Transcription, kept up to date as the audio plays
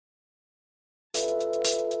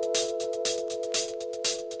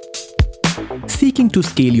Seeking to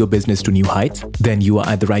scale your business to new heights? Then you are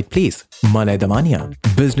at the right place. Malay Damania,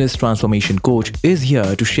 business transformation coach, is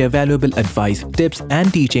here to share valuable advice, tips,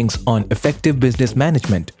 and teachings on effective business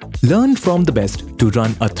management. Learn from the best to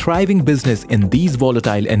run a thriving business in these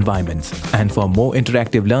volatile environments. And for more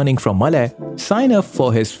interactive learning from Malay, sign up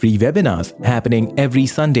for his free webinars happening every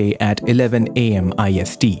Sunday at 11 a.m.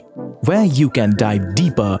 IST, where you can dive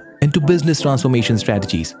deeper into business transformation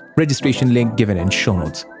strategies. Registration link given in show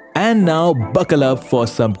notes. And now buckle up for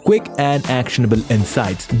some quick and actionable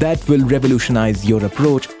insights that will revolutionize your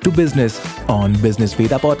approach to business on Business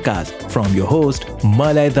Veda podcast from your host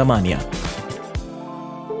Malay Damania.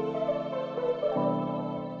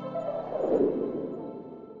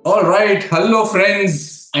 All right, hello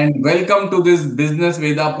friends, and welcome to this Business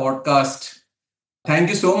Veda podcast. Thank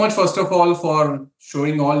you so much, first of all, for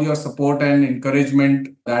showing all your support and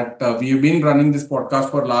encouragement that we have been running this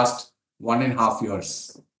podcast for last 1.5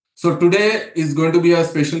 years. So today is going to be a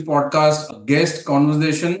special podcast, a guest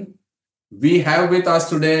conversation. We have with us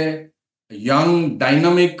today a young,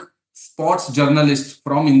 dynamic sports journalist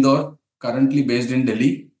from Indore, currently based in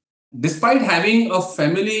Delhi. Despite having a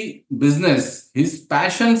family business, his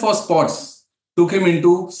passion for sports took him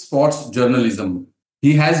into sports journalism.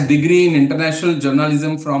 He has degree in international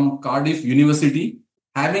journalism from Cardiff University.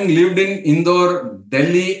 Having lived in Indore,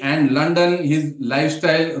 Delhi and London, his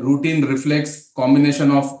lifestyle routine reflects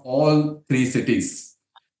combination of all three cities.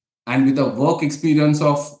 And with a work experience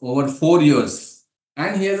of over 4 years,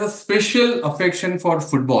 and he has a special affection for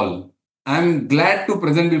football. I'm glad to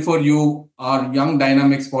present before you our young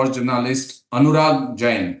dynamic sports journalist, Anurag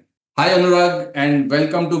Jain. Hi Anurag, and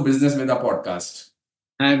welcome to Business Veda podcast.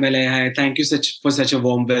 Hi Malay, hi. Thank you for such a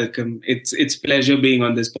warm welcome. It's pleasure being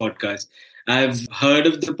on this podcast. I've heard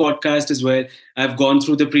of the podcast as well. I've gone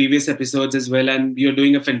through the previous episodes as well, and you're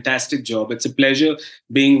doing a fantastic job. It's a pleasure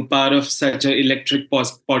being part of such an electric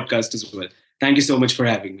podcast as well. Thank you so much for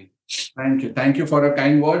having me. Thank you. Thank you for your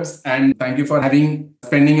kind words, and thank you for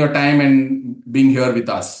spending your time and being here with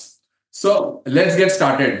us. So let's get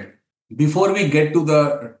started. Before we get to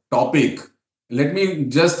the topic, let me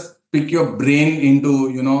just pick your brain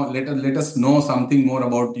into, let us know something more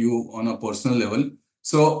about you on a personal level.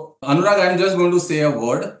 So Anurag, I'm just going to say a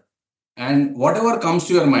word, and whatever comes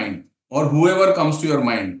to your mind or whoever comes to your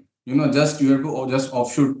mind, you have to just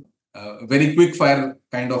offshoot a very quick fire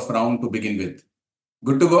kind of round to begin with.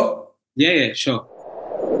 Good to go? Yeah, sure.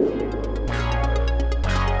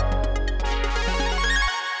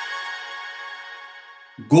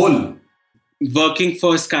 Goal. Working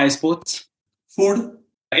for Sky Sports. Food.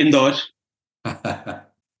 Indore.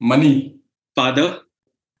 Money. Father.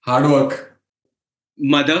 Hard work.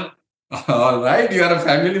 Mother. All right, you are a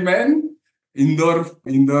family man, Indore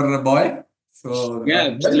boy. So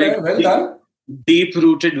yeah, well done.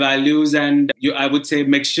 Deep-rooted values, and I would say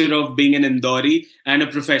mixture of being an Indori and a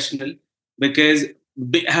professional, because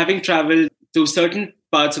having traveled to certain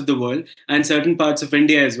parts of the world and certain parts of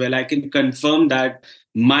India as well, I can confirm that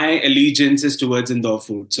my allegiance is towards Indore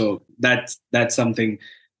food. So that's something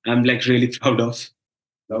I'm really proud of.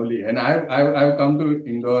 Lovely. And I've come to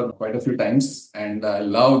Indore quite a few times, and I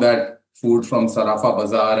love that food from Sarafa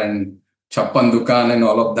Bazaar and Chappan Dukan and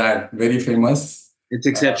all of that. Very famous. It's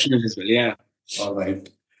exceptional as well. Yeah. All right.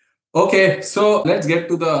 Okay, so let's get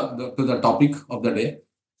to the topic of the day.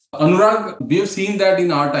 Anurag, we have seen that in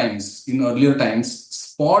earlier times,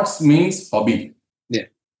 sports means hobby. Yeah.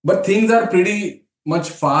 But things are pretty much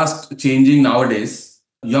fast changing nowadays.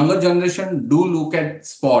 Younger generation do look at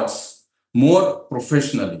sports more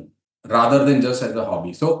professionally rather than just as a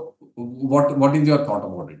hobby. So what is your thought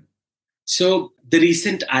about it? So the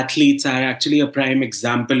recent athletes are actually a prime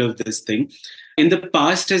example of this thing. In the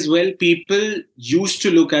past as well, people used to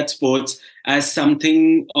look at sports as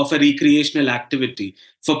something of a recreational activity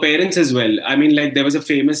for parents as well. I mean, there was a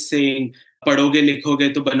famous saying, "Padhoge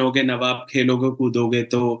likhoge to banoge nawab, kheloge koodoge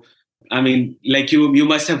to." I mean, you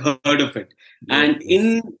must have heard of it. And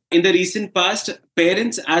in the recent past,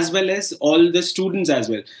 parents as well as all the students as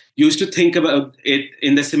well used to think about it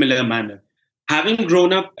in the similar manner. Having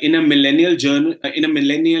grown up in a millennial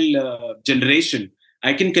generation,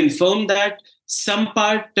 I can confirm that some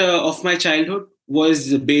part of my childhood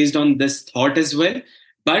was based on this thought as well.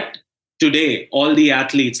 But today, all the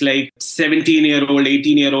athletes, 17-year-old,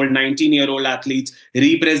 18-year-old, 19-year-old athletes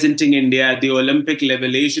representing India at the Olympic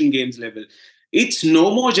level, Asian Games level, it's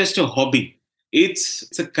no more just a hobby.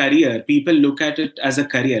 It's a career. People look at it as a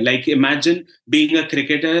career. Imagine being a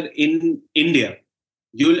cricketer in India.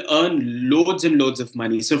 You'll earn loads and loads of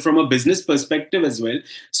money. So from a business perspective as well,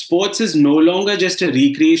 sports is no longer just a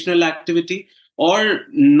recreational activity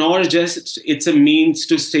nor just it's a means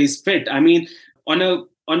to stay fit. I mean, on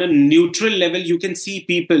a neutral level, you can see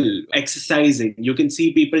people exercising, you can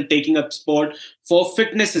see people taking up sport for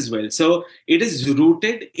fitness as well. So it is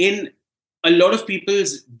rooted in a lot of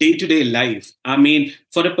people's day-to-day life. I mean,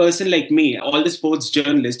 for a person like me, all the sports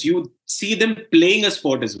journalists, you see them playing a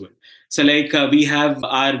sport as well. So like we have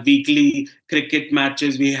our weekly cricket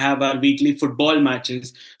matches, we have our weekly football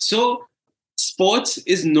matches. So sports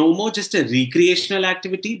is no more just a recreational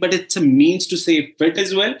activity, but it's a means to stay fit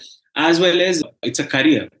as well as it's a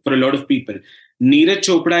career for a lot of people. Neeraj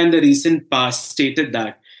Chopra in the recent past stated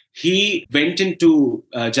that he went into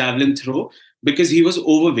javelin throw because he was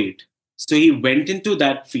overweight. So he went into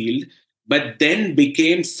that field, but then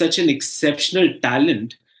became such an exceptional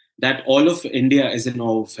talent that all of India is in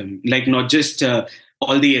awe of him. Like not just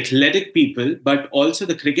all the athletic people, but also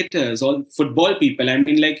the cricketers, all football people. I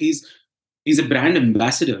mean, like he's a brand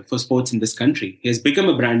ambassador for sports in this country. He has become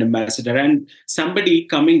a brand ambassador, and somebody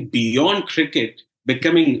coming beyond cricket,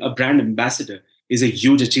 becoming a brand ambassador, is a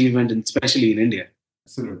huge achievement, and especially in India.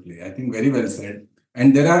 Absolutely. I think very well said.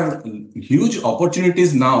 And there are huge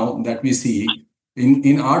opportunities now that we see.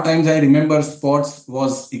 In our times, I remember sports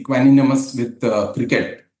was equanimous with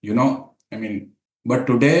cricket, I mean, but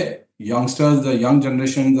today, youngsters, the young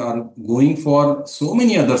generations are going for so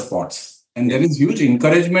many other sports. And there is huge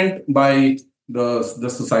encouragement by the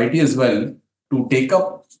society as well to take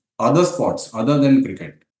up other sports other than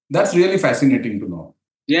cricket. That's really fascinating to know.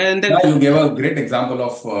 Yeah, and then You gave a great example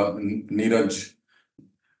of Neeraj.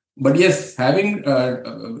 But yes, having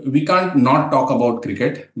we can't not talk about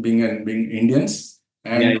cricket being Indians,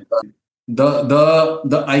 and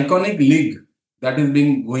the iconic league that has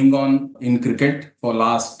been going on in cricket for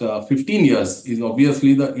last 15 years is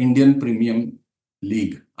obviously the Indian Premium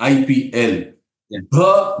League, IPL,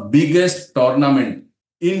 the biggest tournament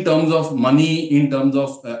in terms of money, in terms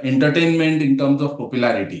of entertainment, in terms of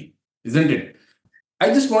popularity, isn't it? I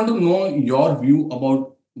just want to know your view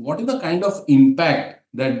about what is the kind of impact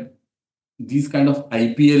that these kind of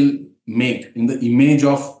IPL make in the image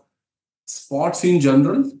of sports in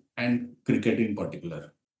general and cricket in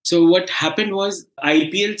particular. So what happened was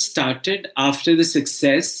IPL started after the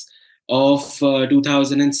success of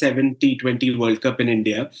 2007 T20 World Cup in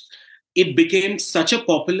India. It became such a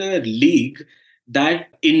popular league that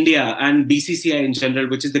India and BCCI in general,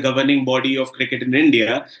 which is the governing body of cricket in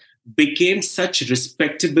India, became such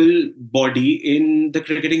respectable body in the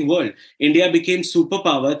cricketing world. India became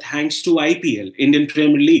superpower thanks to IPL, Indian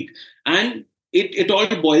Premier League. And it all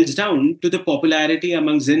boils down to the popularity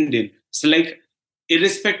amongst Indian. So like,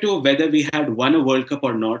 irrespective of whether we had won a World Cup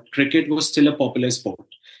or not, cricket was still a popular sport.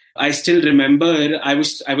 I still remember I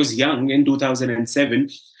was young in 2007,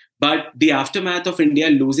 but the aftermath of India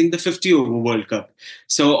losing the 50 over World Cup.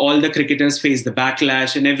 So all the cricketers faced the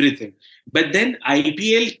backlash and everything. But then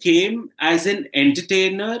IPL came as an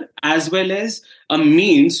entertainer as well as a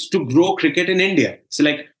means to grow cricket in India. So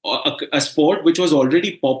like a sport which was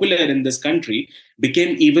already popular in this country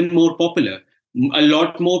became even more popular. A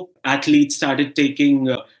lot more athletes started taking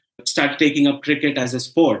up cricket as a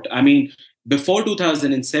sport. I mean, before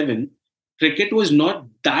 2007, cricket was not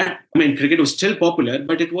that. I mean, cricket was still popular,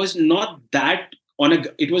 but it was not that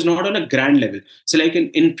it was not on a grand level. So, like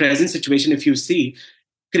in present situation, if you see,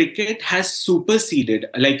 cricket has superseded,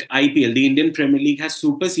 like IPL, the Indian Premier League has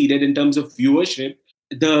superseded in terms of viewership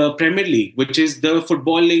the Premier League, which is the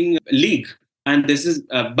footballing league. And this is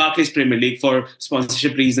Barclays Premier League for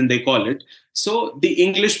sponsorship reason, they call it. So the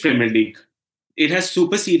English Premier League, it has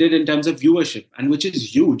superseded in terms of viewership, and which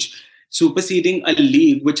is huge, superseding a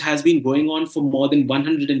league which has been going on for more than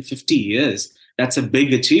 150 years. That's a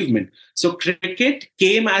big achievement. So cricket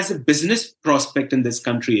came as a business prospect in this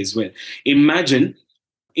country as well. Imagine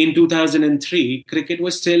in 2003, cricket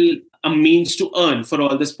was still a means to earn for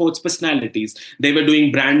all the sports personalities. They were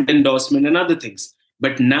doing brand endorsement and other things.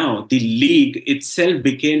 But now the league itself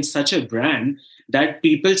became such a brand that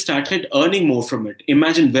people started earning more from it.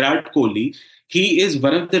 Imagine Virat Kohli. He is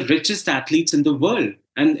one of the richest athletes in the world.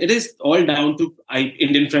 And it is all down to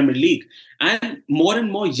Indian Premier League. And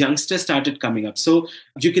more youngsters started coming up. So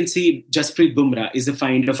you can see Jasprit Bumrah is a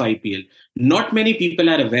find of IPL. Not many people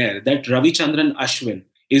are aware that Ravichandran Ashwin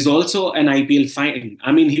is also an IPL find.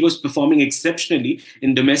 I mean, he was performing exceptionally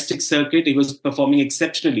in domestic circuit. He was performing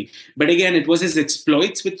exceptionally. But again, it was his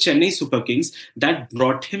exploits with Chennai Super Kings that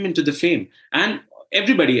brought him into the fame. And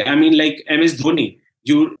everybody, I mean, like MS Dhoni,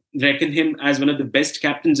 you reckon him as one of the best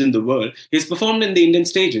captains in the world. He's performed in the Indian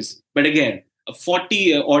stages. But again, a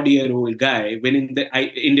 40-odd-year-old guy winning the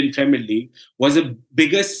Indian Premier League was a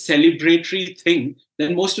bigger celebratory thing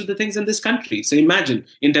than most of the things in this country. So imagine,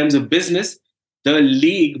 in terms of business, the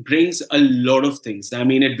league brings a lot of things. I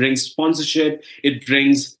mean, it brings sponsorship, it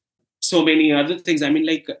brings so many other things. I mean,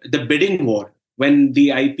 like the bidding war, when the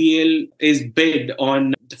IPL is bid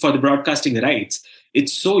on for the broadcasting rights,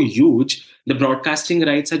 it's so huge. The broadcasting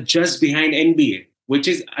rights are just behind NBA, which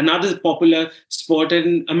is another popular sport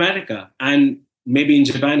in America and maybe in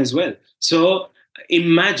Japan as well. So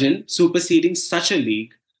imagine superseding such a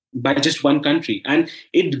league by just one country. And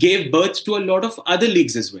it gave birth to a lot of other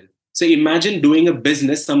leagues as well. So imagine doing a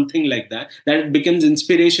business, something like that, that it becomes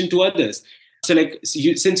inspiration to others. So like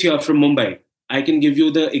since you are from Mumbai, I can give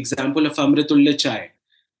you the example of Amritulya Chai.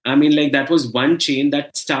 I mean, like that was one chain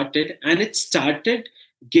that started, and it started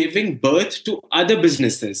giving birth to other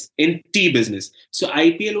businesses in tea business. So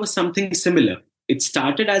IPL was something similar. It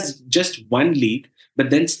started as just one league, but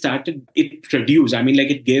then started it produced. I mean, like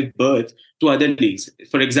it gave birth to other leagues.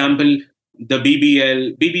 For example, the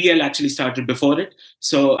BBL actually started before it.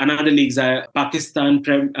 So another leagues are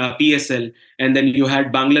PSL, and then you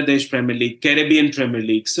had Bangladesh Premier League, Caribbean Premier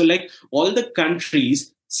League. So like all the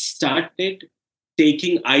countries started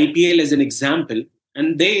taking IPL as an example,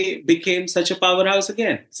 and they became such a powerhouse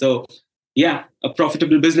again. So yeah, a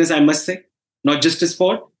profitable business, I must say, not just a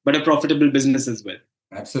sport, but a profitable business as well.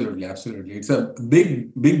 Absolutely, absolutely. It's a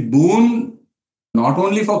big boon, not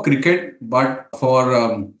only for cricket, but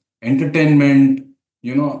for entertainment,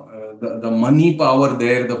 the money power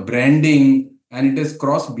there, the branding, and it has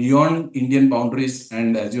crossed beyond Indian boundaries.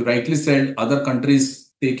 And as you rightly said, other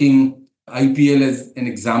countries taking IPL as an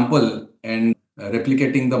example and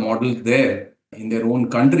replicating the model there in their own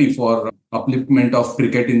country for upliftment of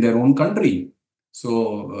cricket in their own country.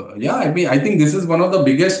 So yeah, I think this is one of the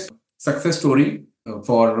biggest success story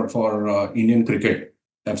for Indian cricket.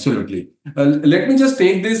 Absolutely. Let me just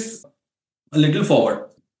take this a little forward.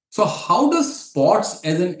 So, how does sports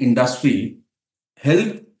as an industry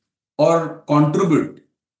help or contribute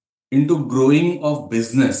into growing of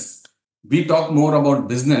business? We talk more about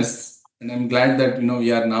business, and I'm glad that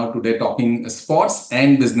we are now today talking sports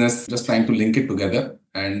and business, just trying to link it together,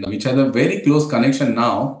 and which have a very close connection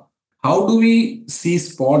now. How do we see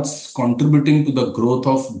sports contributing to the growth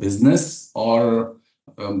of business or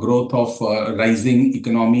growth of rising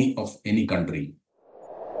economy of any country?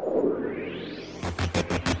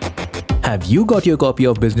 Have you got your copy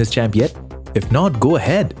of Business Champ yet? If not, go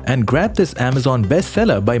ahead and grab this Amazon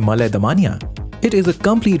bestseller by Malay Damania. It is a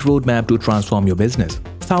complete roadmap to transform your business.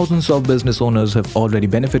 Thousands of business owners have already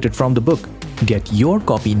benefited from the book. Get your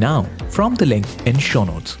copy now from the link in show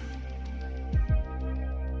notes.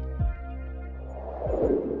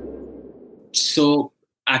 So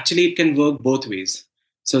actually it can work both ways.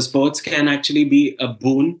 So sports can actually be a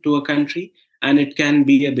boon to a country, and it can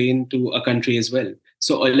be a bane to a country as well.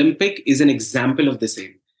 So Olympic is an example of the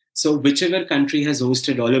same. So whichever country has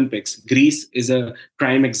hosted Olympics, Greece is a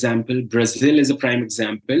prime example, Brazil is a prime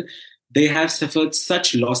example. They have suffered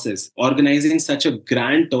such losses. Organizing such a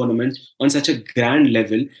grand tournament on such a grand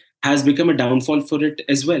level has become a downfall for it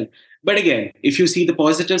as well. But again, if you see the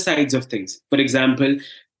positive sides of things, for example,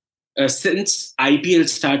 since IPL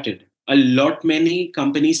started, a lot many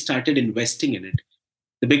companies started investing in it.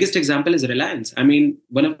 The biggest example is Reliance. I mean,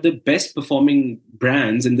 one of the best performing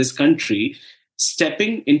brands in this country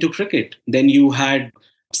stepping into cricket. Then you had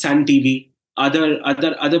Sun TV,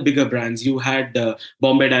 other bigger brands. You had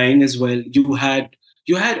Bombay Dyeing as well. You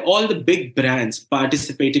had all the big brands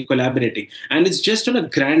participating, collaborating, and it's just on a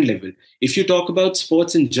grand level. If you talk about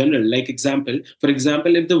sports in general, for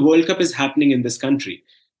example, if the World Cup is happening in this country,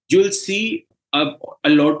 you'll see a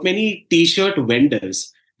lot many t-shirt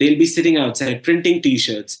vendors. They'll be sitting outside printing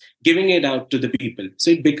t-shirts, giving it out to the people. So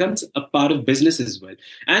it becomes a part of business as well.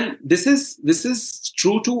 And this is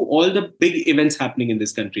true to all the big events happening in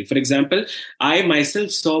this country. For example, I myself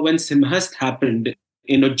saw when Simhast happened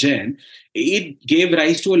in Jain, it gave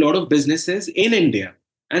rise to a lot of businesses in India.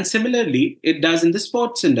 And similarly, it does in the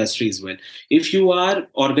sports industry as well. If you are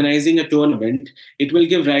organizing a tournament, it will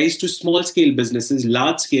give rise to small scale businesses,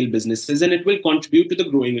 large scale businesses, and it will contribute to the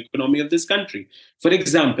growing economy of this country. For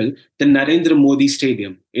example, the Narendra Modi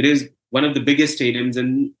Stadium, it is one of the biggest stadiums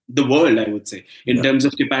in the world, I would say. In terms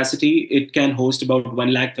of capacity, it can host about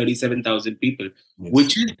 137,000 people,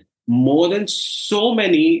 which is more than so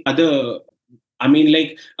many other. I mean,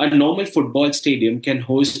 like a normal football stadium can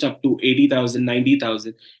host up to 80,000,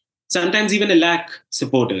 90,000, sometimes even a lakh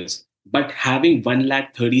supporters. But having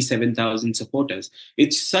 137,000 supporters,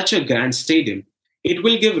 it's such a grand stadium. It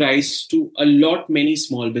will give rise to a lot many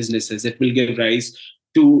small businesses. It will give rise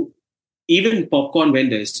to even popcorn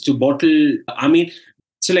vendors, to bottle. I mean,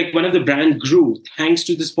 so like one of the brand grew thanks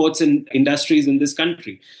to the sports and industries in this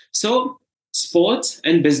country. So sports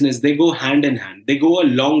and business, they go hand in hand. They go a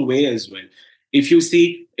long way as well. If you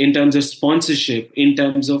see in terms of sponsorship, in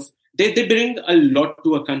terms of they bring a lot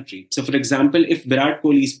to a country. So for example, if Virat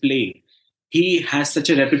Kohli is playing, he has such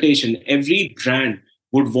a reputation. Every brand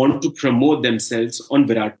would want to promote themselves on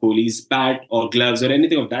Virat Kohli's bat or gloves or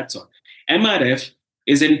anything of that sort. MRF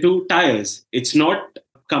is into tires. It's not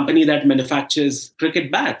a company that manufactures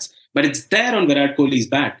cricket bats, but it's there on Virat Kohli's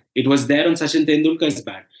bat. It was there on Sachin Tendulkar's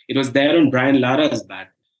bat. It was there on Brian Lara's bat.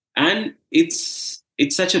 And it's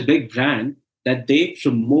such a big brand that they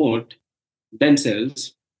promote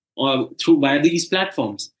themselves through via these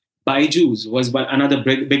platforms. Byju's was another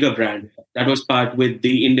bigger brand that was part with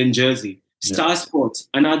the Indian jersey. Star Sports,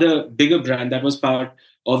 another bigger brand that was part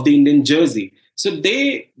of the Indian jersey. So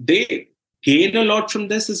they gain a lot from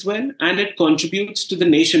this as well, and it contributes to the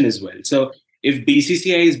nation as well. So if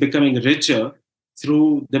BCCI is becoming richer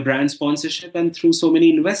through the brand sponsorship and through so many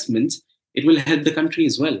investments, it will help the country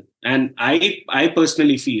as well. And I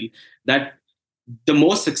personally feel that the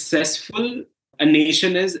more successful a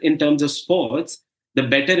nation is in terms of sports, the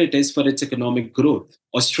better it is for its economic growth.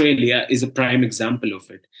 Australia is a prime example of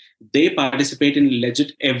it. They participate in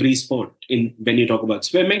legit every sport. In when you talk about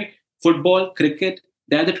swimming, football, cricket,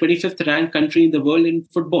 they are the 25th ranked country in the world in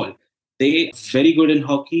football. They are very good in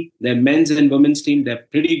hockey. Their men's and women's team, they're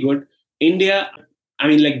pretty good. India, I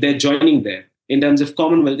mean, like they're joining there in terms of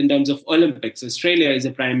Commonwealth, in terms of Olympics. Australia is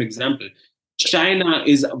a prime example. China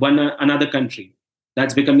is another country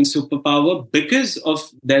that's becoming superpower because of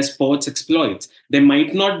their sports exploits. They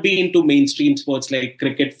might not be into mainstream sports like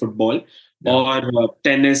cricket, football, or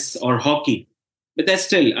tennis or hockey, but they're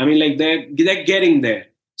still, I mean, like they're getting there.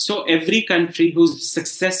 So every country who's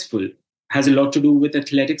successful has a lot to do with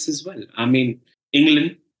athletics as well. I mean,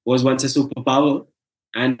 England was once a superpower,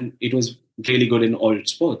 and it was really good in all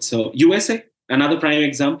sports. So USA, another prime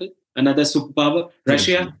example, another superpower.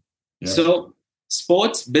 Russia. Yeah. So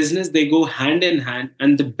sports, business, they go hand in hand,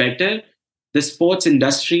 and the better the sports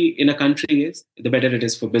industry in a country is, the better it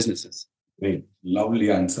is for businesses. Great. Lovely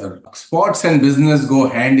answer. Sports and business go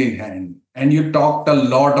hand in hand. And you talked a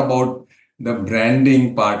lot about the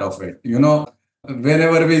branding part of it. You know,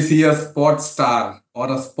 whenever we see a sports star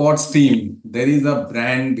or a sports team, there is a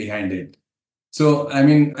brand behind it. So, I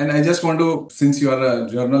mean, and I just want to, since you are a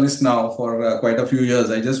journalist now for quite a few years,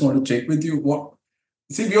 I just want to check with you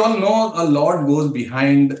see, we all know a lot goes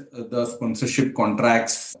behind the sponsorship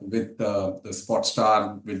contracts with the sports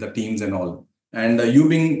star, with the teams and all. And you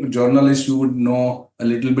being a journalist, you would know a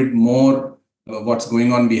little bit more what's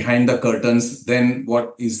going on behind the curtains than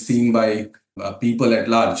what is seen by people at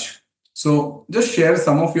large. So just share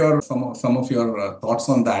some of your thoughts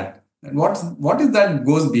on that. And what is that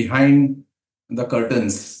goes behind the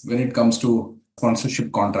curtains when it comes to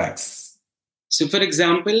sponsorship contracts? So, for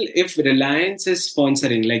example, if Reliance is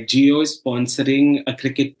sponsoring, like Jio is sponsoring a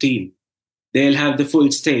cricket team, they'll have the full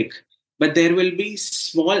stake. But there will be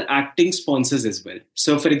small acting sponsors as well.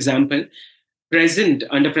 So, for example,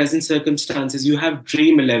 under present circumstances, you have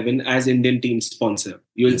Dream 11 as Indian team sponsor.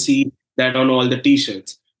 You'll see that on all the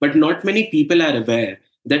t-shirts. But not many people are aware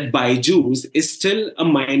that Byju's is still a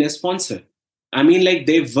minor sponsor. I mean, like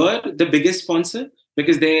they were the biggest sponsor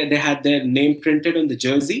because they had their name printed on the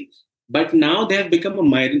jersey. But now they have become a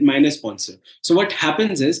minor sponsor. So what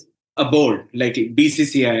happens is a board like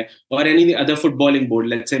BCCI or any other footballing board,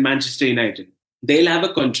 let's say Manchester United, they'll have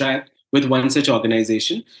a contract with one such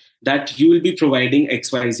organization that you will be providing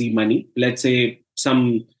XYZ money, let's say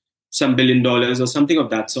some $1 billion or something of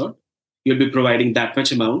that sort. You'll be providing that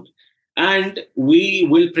much amount, and we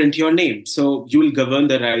will print your name. So you will govern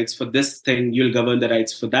the rights for this thing, you'll govern the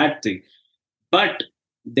rights for that thing. But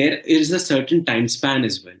there is a certain time span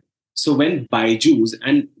as well. So when Byju's,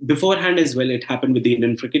 and beforehand as well, it happened with the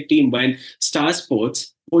Indian cricket team when Star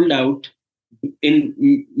Sports pulled out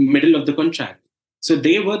in middle of the contract. So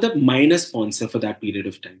they were the minor sponsor for that period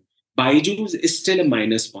of time. Byju's is still a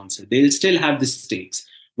minor sponsor. They'll still have the stakes.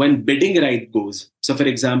 When bidding right goes, so for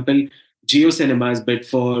example, Jio Cinemas bid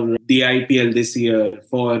for the IPL this year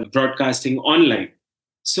for broadcasting online.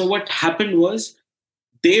 So what happened was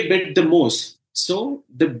they bid the most. So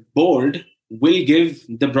the board will give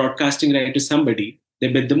the broadcasting right to somebody they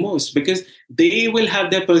bid the most because they will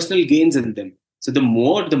have their personal gains in them. So the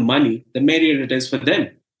more the money, the merrier it is for them.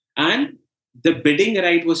 And the bidding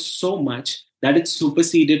right was so much that it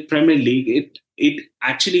superseded Premier League. It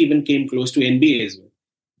actually even came close to NBA as well.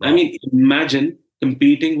 Wow. I mean, imagine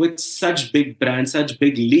competing with such big brands, such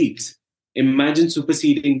big leagues. Imagine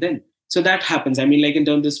superseding them. So that happens. I mean, like in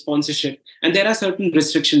terms of sponsorship. And there are certain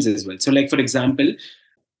restrictions as well. So like, for example,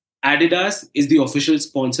 Adidas is the official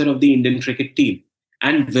sponsor of the Indian cricket team.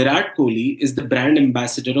 And Virat Kohli is the brand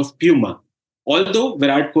ambassador of Puma. Although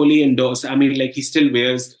Virat Kohli endorsed, he still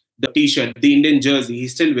wears the t-shirt, the Indian jersey, he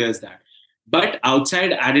still wears that. But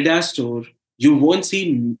outside Adidas store, you won't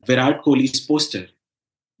see Virat Kohli's poster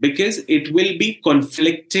because it will be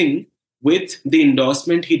conflicting with the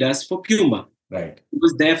endorsement he does for Puma. Right. He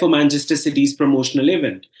was there for Manchester City's promotional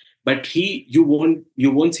event, but you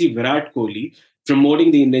won't see Virat Kohli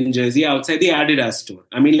promoting the Indian jersey outside the Adidas store.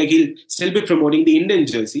 He'll still be promoting the Indian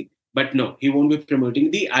jersey, but no, he won't be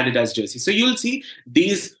promoting the Adidas jersey. So you'll see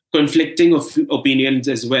these conflicting of opinions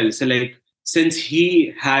as well. So since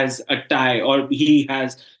he has a tie or he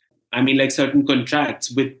has, certain contracts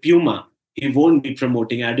with Puma, he won't be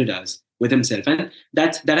promoting Adidas with himself. And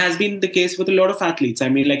that has been the case with a lot of athletes.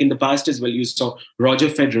 In the past as well, you saw Roger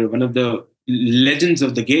Federer, one of the legends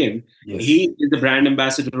of the game. Yes. He is the brand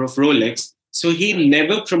ambassador of Rolex. So he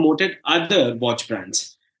never promoted other watch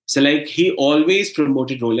brands. So he always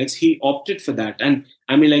promoted Rolex. He opted for that. And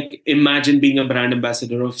imagine being a brand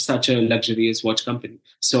ambassador of such a luxurious watch company.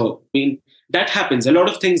 So that happens. A lot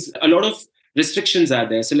of things, a lot of restrictions are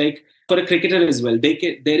there. So for a cricketer as well,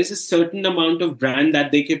 there is a certain amount of brand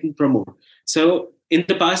that they can promote. So in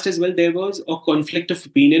the past as well, there was a conflict of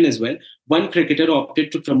opinion as well. One cricketer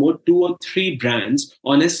opted to promote 2 or 3 brands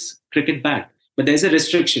on his cricket bat. But there's a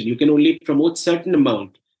restriction. You can only promote certain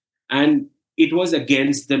amount. And it was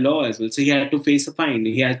against the law as well. So he had to face a fine.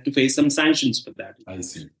 He had to face some sanctions for that. I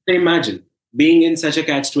see. So imagine being in such a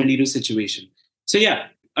catch-22 situation. So yeah,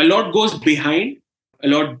 a lot goes behind, a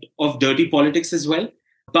lot of dirty politics as well.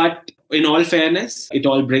 But in all fairness, it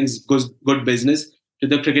all brings good business to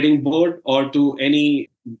the cricketing board or to any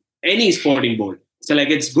sporting board. So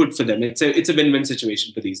it's good for them. It's a win-win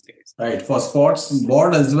situation for these days. Right. For sports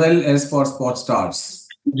board as well as for sports stars.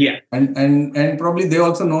 Yeah. And probably they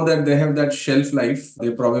also know that they have that shelf life.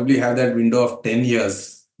 They probably have that window of 10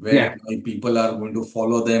 years where people are going to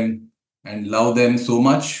follow them and love them so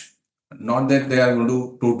much. Not that they are going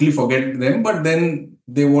to totally forget them, but then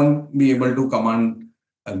they won't be able to command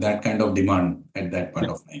that kind of demand at that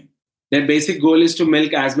point of time. Their basic goal is to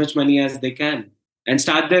milk as much money as they can and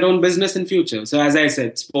start their own business in future. So as I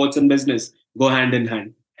said, sports and business go hand in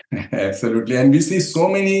hand. Absolutely. And we see so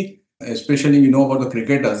many, especially we know about the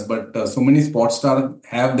cricketers, but so many sports stars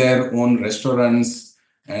have their own restaurants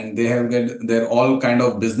and they have their all kind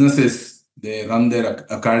of businesses. They run their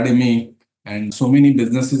academy and so many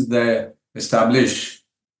businesses they establish.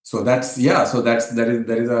 So there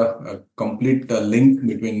is a complete link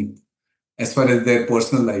between as far as their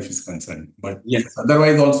personal life is concerned. But yes,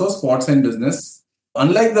 otherwise also sports and business,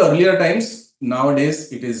 unlike the earlier times,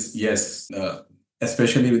 nowadays it is,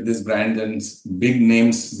 especially with this brand and big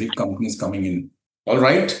names, big companies coming in. All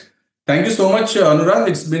right. Thank you so much, Anurag.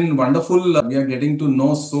 It's been wonderful. We are getting to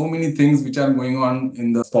know so many things which are going on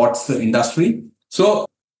in the sports industry. So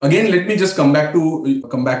again, let me just come back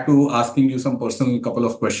to asking you some personal couple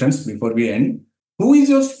of questions before we end. Who is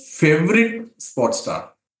your favorite sports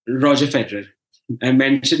star? Roger Federer. I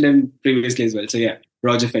mentioned him previously as well. So yeah,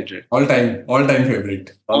 Roger Federer. All time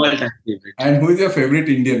favorite. All time favorite. And who is your favorite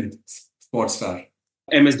Indian sports star?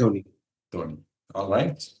 MS Dhoni. Dhoni. All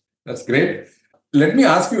right. That's great. Let me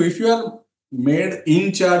ask you, if you are made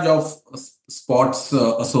in charge of sports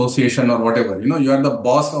association or whatever, you are the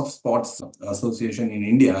boss of sports association in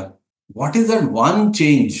India, what is that one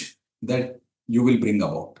change that you will bring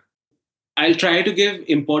about? I'll try to give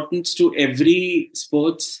importance to every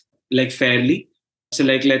sports fairly. So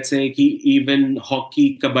let's say even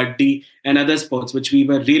hockey, kabaddi and other sports which we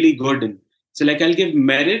were really good in. So I'll give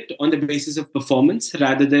merit on the basis of performance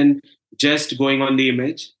rather than just going on the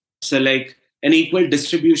image. So an equal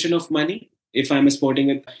distribution of money. If I'm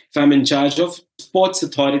in charge of Sports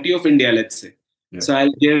Authority of India, let's say. Yeah. So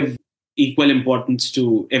I'll give equal importance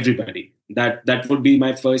to everybody. That would be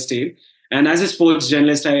my first aim. And as a sports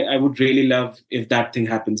journalist, I would really love if that thing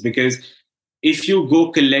happens, because if you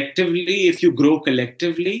grow collectively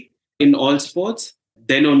in all sports,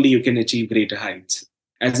 then only you can achieve greater heights.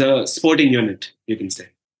 As a sporting unit, you can say.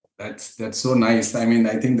 That's so nice. I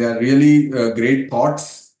think they are really great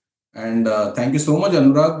thoughts. And thank you so much,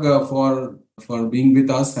 Anurag, for being with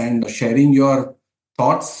us and sharing your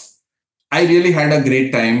thoughts. I really had a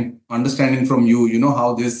great time understanding from you,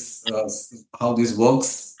 how this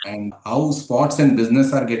works and how sports and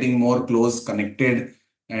business are getting more close connected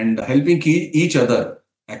and helping each other,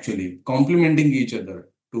 actually complementing each other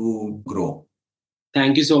to grow.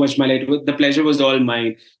 Thank you so much, Malay. The pleasure was all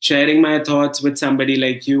mine. Sharing my thoughts with somebody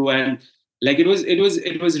like you, and it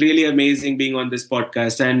was really amazing being on this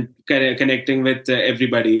podcast and connecting with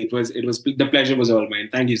everybody. It was the pleasure was all mine.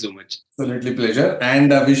 Thank you so much. Absolutely pleasure,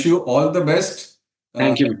 and I wish you all the best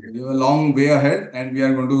You. You're a long way ahead, and we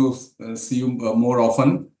are going to see you more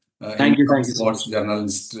often Thank you. Thank you so sports much.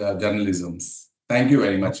 journalisms. Thank you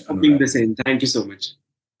very much. Hoping the same. Thank you so much.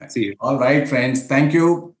 See you. All right, friends. Thank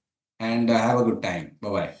you, and have a good time.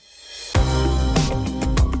 Bye-bye.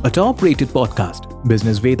 A top-rated podcast,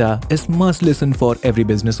 Business Veda, is must listen for every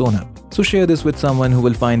business owner. So share this with someone who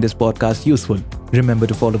will find this podcast useful. Remember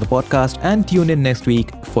to follow the podcast and tune in next week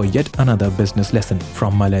for yet another business lesson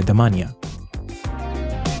from Malay Damania.